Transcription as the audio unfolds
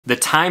The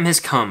time has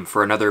come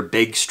for another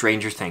big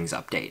Stranger Things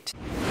update.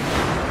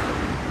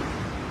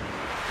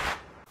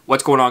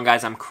 What's going on,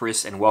 guys? I'm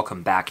Chris and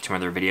welcome back to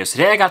another video. So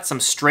today I got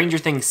some Stranger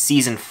Things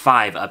Season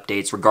 5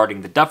 updates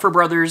regarding the Duffer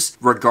Brothers,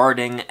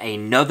 regarding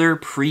another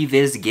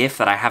pre-vis GIF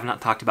that I have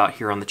not talked about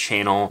here on the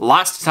channel.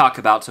 Lots to talk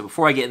about, so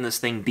before I get in this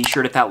thing, be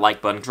sure to hit that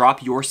like button.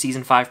 Drop your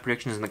Season 5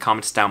 predictions in the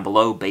comments down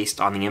below based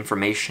on the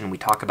information we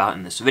talk about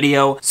in this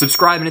video.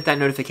 Subscribe and hit that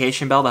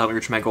notification bell to help me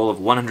reach my goal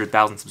of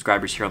 100,000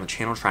 subscribers here on the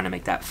channel, trying to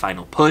make that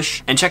final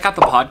push. And check out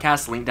the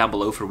podcast link down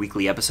below for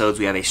weekly episodes.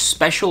 We have a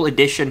special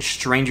edition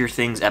Stranger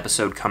Things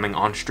episode coming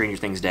on Stranger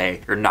Things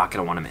Day. You're not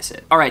going to want to miss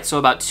it. Alright, so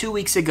about 2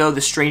 weeks ago,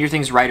 the Stranger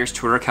Things writers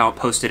Twitter account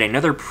posted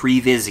another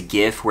pre-vis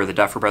GIF where the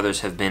Duffer Brothers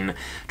have been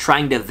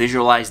trying to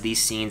visualize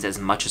these scenes as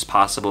much as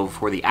possible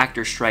before the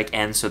actor strike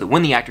ends, so that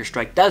when the actor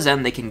strike does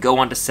end, they can go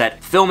onto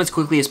set, film as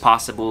quickly as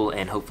possible,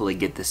 and hopefully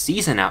get the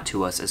season out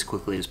to us as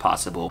quickly as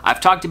possible.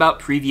 I've talked about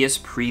previous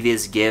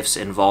pre-vis GIFs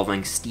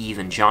involving Steve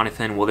and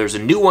Jonathan. Well, there's a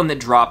new one that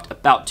dropped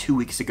about 2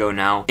 weeks ago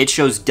now. It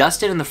shows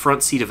Dustin in the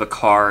front seat of a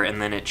car,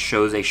 and then it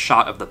shows a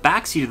shot of the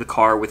back seat of the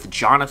car with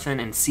Jonathan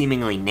and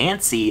seemingly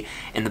Nancy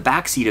in the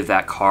backseat of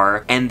that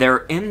car, and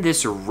they're in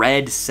this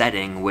red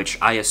setting, which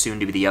I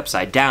assume to be the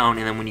upside down,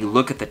 and then when you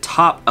look at the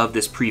top of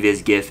this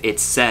previs GIF, it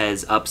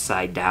says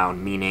upside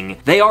down, meaning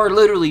they are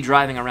literally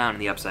driving around in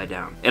the upside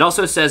down. It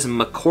also says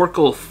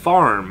McCorkle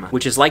Farm,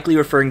 which is likely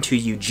referring to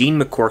Eugene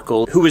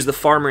McCorkle, who was the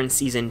farmer in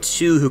season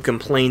 2 who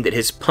complained that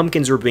his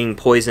pumpkins were being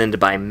poisoned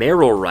by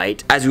Meryl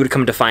Wright. As we would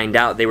come to find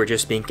out, they were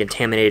just being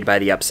contaminated by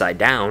the upside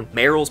down.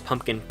 Meryl's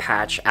pumpkin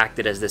patch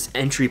acted as this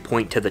entry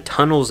point to the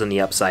tunnels in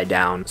the upside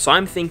down. So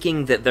I'm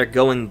thinking that they're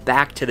going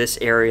back to this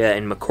area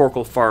and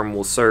McCorkle Farm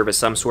will serve as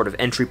some sort of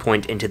entry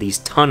point into these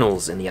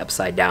tunnels in the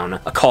upside down,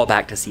 a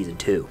callback to season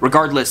 2.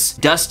 Regardless,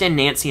 Dustin,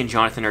 Nancy, and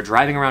Jonathan are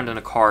driving around in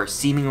a car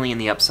seemingly in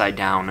the upside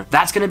down.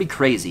 That's gonna be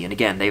crazy, and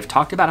again, they've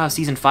talked about how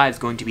season 5 is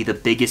going to be the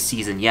biggest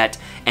season yet,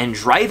 and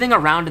driving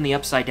around in the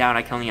upside down,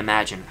 I can only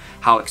imagine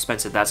how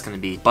expensive that's gonna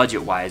be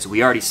budget-wise.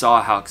 We already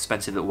saw how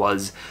expensive it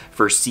was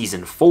for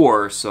season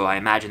 4, so I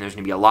imagine there's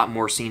gonna be a lot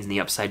more scenes in the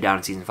upside down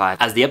in season 5,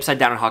 as the upside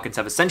down and Hawkins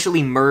have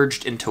essentially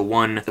merged into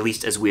one, at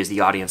least as we as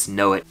the audience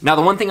know it. Now,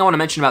 the one thing I want to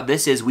mention about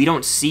this is we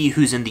don't see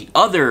who's in the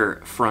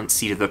other front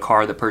seat of the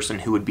car, the person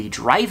who would be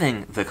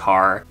driving the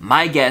car.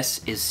 My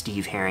guess is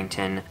Steve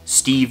Harrington.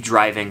 Steve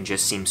driving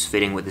just seems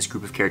fitting with this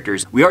group of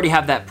characters. We already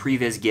have that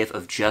previs GIF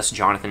of just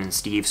Jonathan and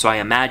Steve, so I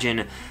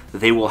imagine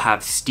they will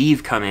have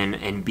Steve come in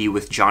and be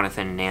with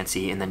Jonathan and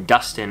Nancy, and then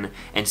Dustin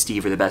and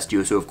Steve are the best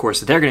duo, so of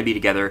course they're going to be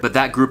together, but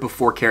that group of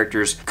 4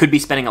 characters could be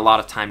spending a lot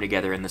of time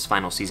together in this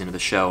final season of the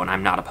show, and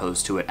I'm not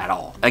opposed to it at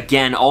all.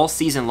 Again, all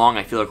season long,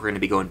 I feel like we're going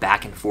to be going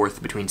back and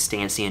forth between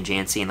Stancy and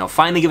Jancy, and they'll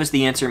finally give us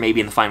the answer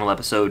maybe in the final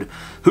episode.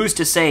 Who's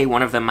to say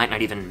one of them might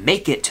not even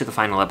make it to the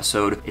final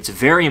episode? It's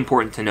very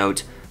important to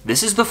note,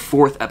 this is the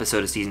 4th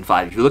episode of season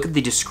 5. If you look at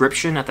the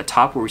description at the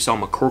top where we saw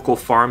McCorkle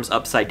Farms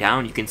upside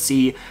down, you can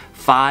see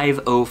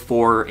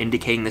 504,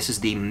 indicating this is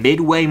the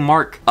midway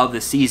mark of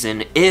the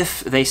season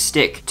if they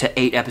stick to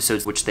 8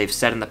 episodes, which they've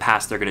said in the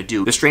past they're gonna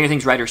do. The Stranger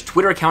Things writers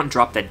Twitter account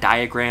dropped a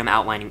diagram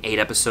outlining 8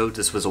 episodes.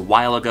 This was a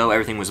while ago,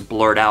 everything was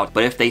blurred out,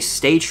 but if they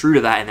stay true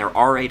to that and there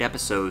are 8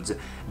 episodes,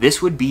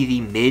 this would be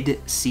the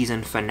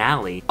mid-season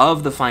finale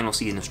of the final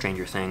season of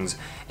Stranger Things,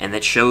 and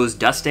that shows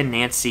Dustin,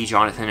 Nancy,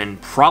 Jonathan,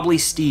 and probably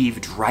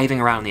Steve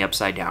driving around the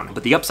upside down.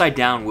 But the upside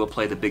down will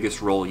play the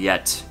biggest role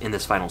yet in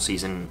this final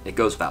season, it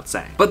goes without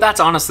saying. But that's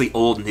honestly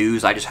old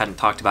news, I just hadn't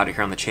talked about it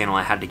here on the channel,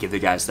 I had to give you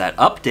guys that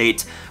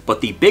update, but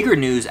the bigger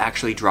news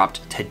actually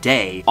dropped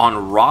today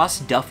on Ross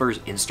Duffer's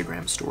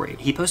Instagram story.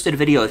 He posted a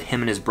video of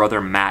him and his brother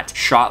Matt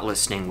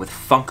shotlisting with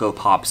FUNKO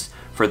Pops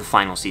for the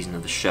final season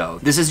of the show.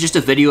 This is just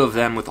a video of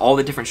them with all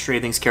the different Stranger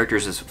Things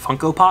characters as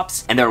FUNKO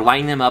Pops, and they're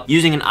lining them up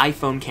using an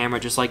iPhone camera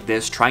just like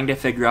this, trying to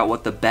figure out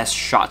what the best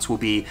shots will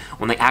be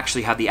when they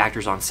actually have the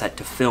actors on set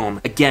to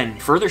film. Again,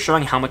 further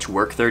showing how much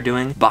work they're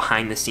doing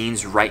behind the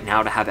scenes right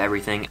now to have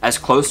everything as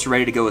close to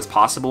ready to go as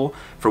possible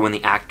for when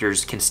the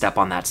actors can step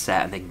on that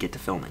set and they can get to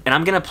filming. And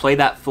I'm gonna play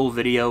that full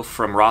video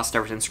from Ross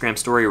Duffer's Instagram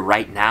story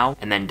right now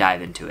and then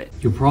dive into it.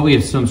 You'll probably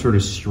have some sort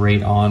of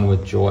straight on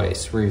with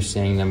Joyce where you're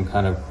seeing them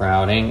kind of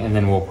crowding, and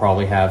then we'll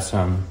probably have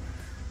some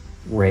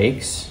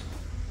rakes,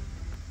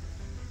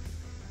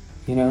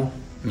 you know?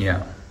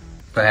 Yeah.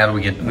 But how do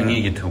we get, we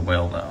need to get to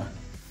Will though.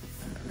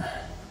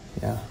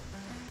 Yeah.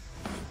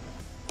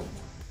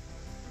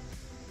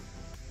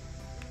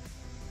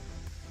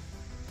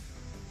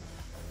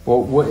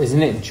 Well, what,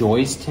 isn't it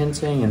Joyce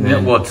tensing? And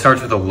then... Well, it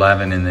starts with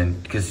 11 and then,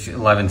 because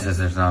 11 says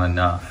there's not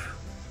enough.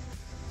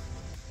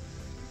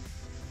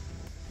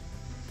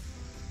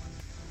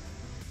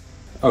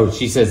 Oh,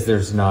 she says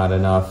there's not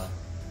enough.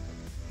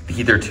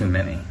 There are too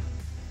many.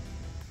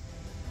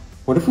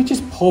 What if we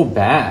just pull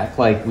back?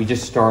 Like we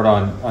just start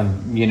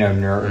on you know,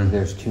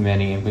 there's too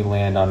many, and we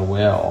land on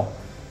Will,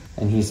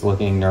 and he's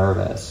looking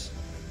nervous.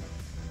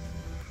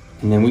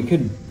 And then we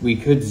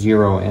could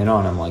zero in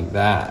on him like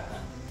that.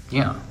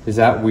 Yeah. Is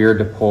that weird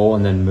to pull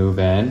and then move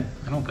in?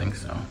 I don't think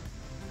so.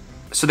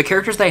 So the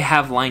characters they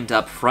have lined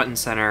up front and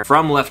center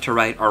from left to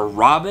right are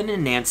Robin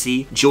and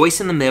Nancy, Joyce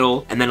in the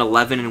middle, and then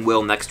Eleven and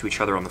Will next to each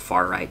other on the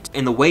far right.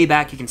 In the way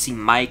back, you can see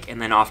Mike,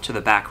 and then off to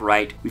the back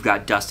right, we've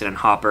got Dustin and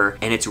Hopper.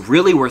 And it's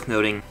really worth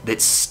noting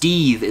that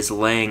Steve is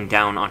laying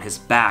down on his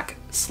back,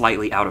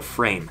 slightly out of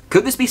frame.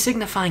 Could this be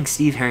signifying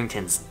Steve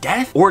Harrington's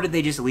death? Or did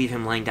they just leave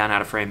him laying down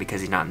out of frame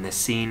because he's not in this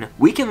scene?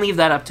 We can leave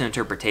that up to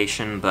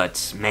interpretation,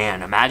 but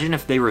man, imagine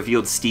if they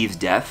revealed Steve's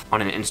death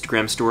on an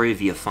Instagram story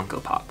via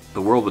Funko Pop.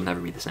 The world would never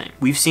be the same.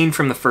 We've seen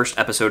from the first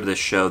episode of this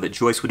show that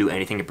Joyce would do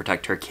anything to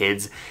protect her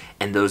kids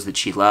and those that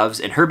she loves,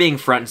 and her being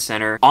front and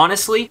center,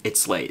 honestly, it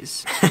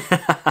slays.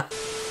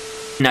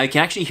 Now you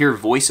can actually hear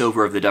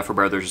voiceover of the Duffer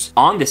Brothers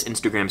on this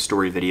Instagram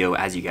story video,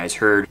 as you guys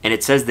heard, and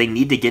it says they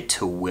need to get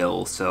to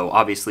Will. So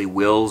obviously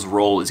Will's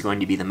role is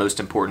going to be the most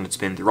important it's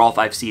been through all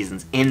 5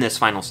 seasons in this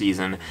final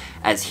season,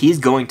 as he's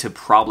going to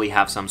probably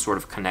have some sort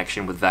of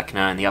connection with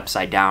Vecna and the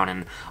Upside Down,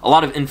 and a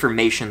lot of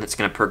information that's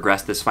going to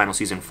progress this final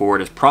season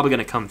forward is probably going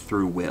to come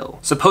through Will.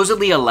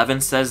 Supposedly Eleven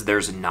says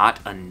there's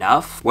not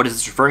enough. What is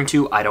this referring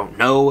to? I don't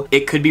know.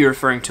 It could be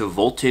referring to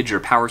voltage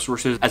or power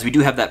sources, as we do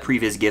have that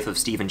pre-vis gif of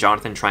Steve and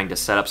Jonathan trying to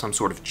set up some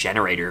sort of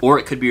generator, or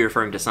it could be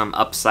referring to some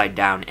upside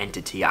down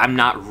entity. I'm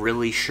not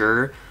really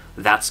sure.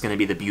 That's going to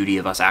be the beauty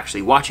of us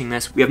actually watching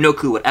this. We have no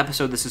clue what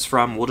episode this is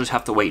from. We'll just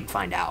have to wait and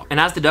find out.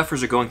 And as the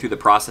Duffers are going through the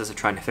process of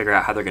trying to figure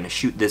out how they're going to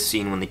shoot this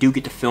scene, when they do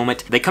get to film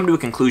it, they come to a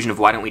conclusion of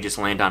why don't we just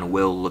land on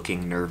Will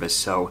looking nervous.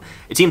 So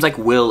it seems like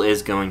Will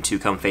is going to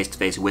come face to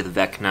face with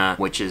Vecna,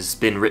 which has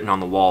been written on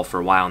the wall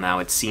for a while now.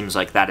 It seems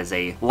like that is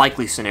a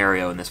likely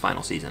scenario in this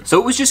final season. So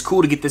it was just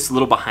cool to get this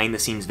little behind the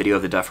scenes video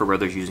of the Duffer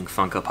Brothers using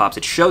Funko Pops.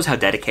 It shows how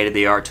dedicated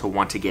they are to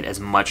want to get as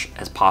much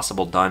as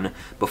possible done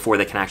before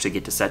they can actually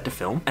get to set to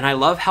film. And I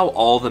love how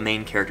all the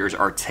main characters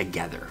are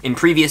together. In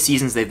previous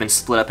seasons, they've been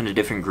split up into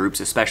different groups,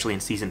 especially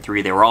in season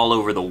 3. They were all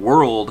over the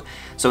world.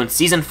 So in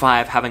season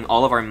 5, having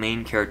all of our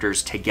main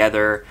characters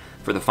together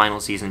for the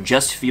final season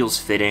just feels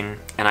fitting,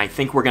 and I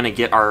think we're gonna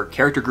get our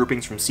character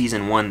groupings from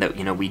season 1 that,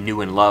 you know, we knew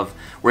and love.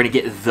 We're gonna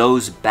get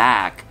those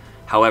back.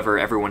 However,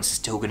 everyone's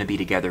still gonna be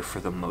together for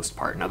the most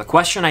part. Now, the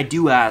question I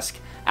do ask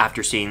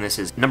after seeing this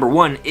is, number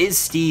 1, is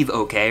Steve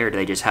okay, or do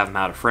they just have him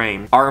out of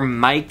frame? Are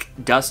Mike,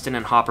 Dustin,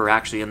 and Hopper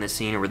actually in this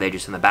scene, or were they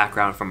just in the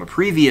background from a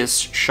previous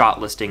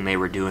shot listing they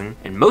were doing?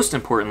 And most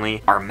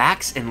importantly, are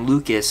Max and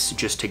Lucas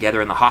just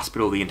together in the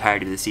hospital the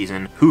entirety of the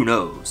season? Who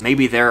knows?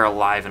 Maybe they're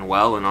alive and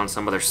well and on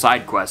some other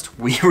side quest.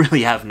 We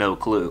really have no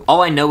clue.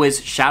 All I know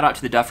is shout out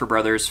to the Duffer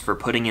Brothers for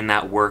putting in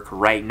that work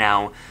right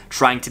now,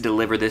 trying to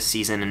deliver this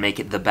season and make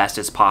it the best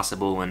as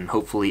possible, and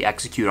hopefully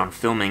execute on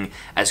filming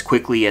as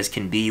quickly as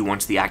can be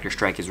once the actor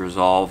strike is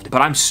resolved.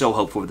 But I'm so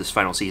hopeful for this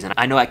final season.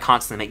 I know I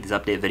constantly make these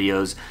update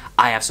videos.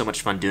 I have so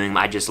much fun doing them.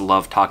 I just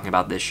love talking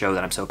about this show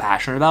that I'm so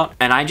passionate about.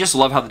 And I just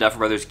love how the Duffer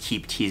Brothers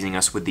keep teasing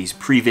us with these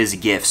pre-vis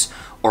gifs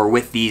or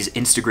with these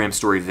Instagram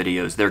story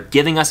videos. They're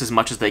giving us as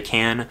much as they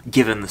can,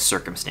 given the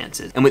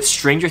circumstances. And with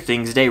Stranger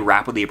Things Day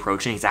rapidly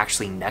approaching, it's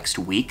actually next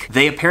week,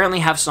 they apparently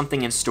have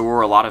something in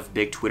store. A lot of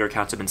big Twitter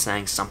accounts have been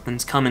saying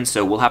something's coming,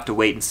 so we'll have to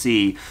wait and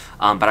see.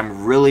 But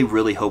I'm really,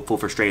 really hopeful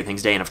for Stranger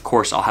Things Day, and of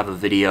course, I'll have a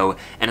video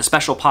and a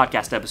special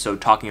podcast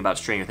episode talking about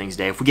Stranger Things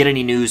Day. If we get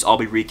any news, I'll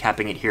be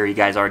recapping it here. You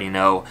guys already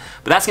know.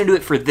 But that's gonna do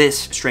it for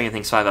this Stranger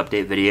Things 5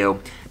 update video.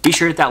 Be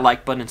sure to hit that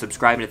like button and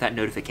subscribe and hit that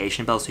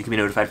notification bell so you can be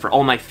notified for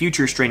all my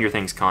future Stranger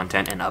Things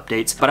content and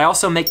updates. But I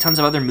also make tons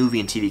of other movie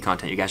and TV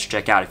content you guys should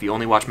check out. If you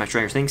only watch my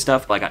Stranger Things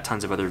stuff, I got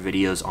tons of other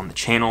videos on the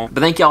channel.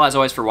 But thank y'all as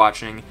always for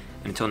watching,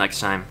 and until next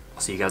time,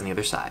 I'll see you guys on the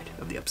other side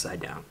of the Upside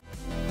Down.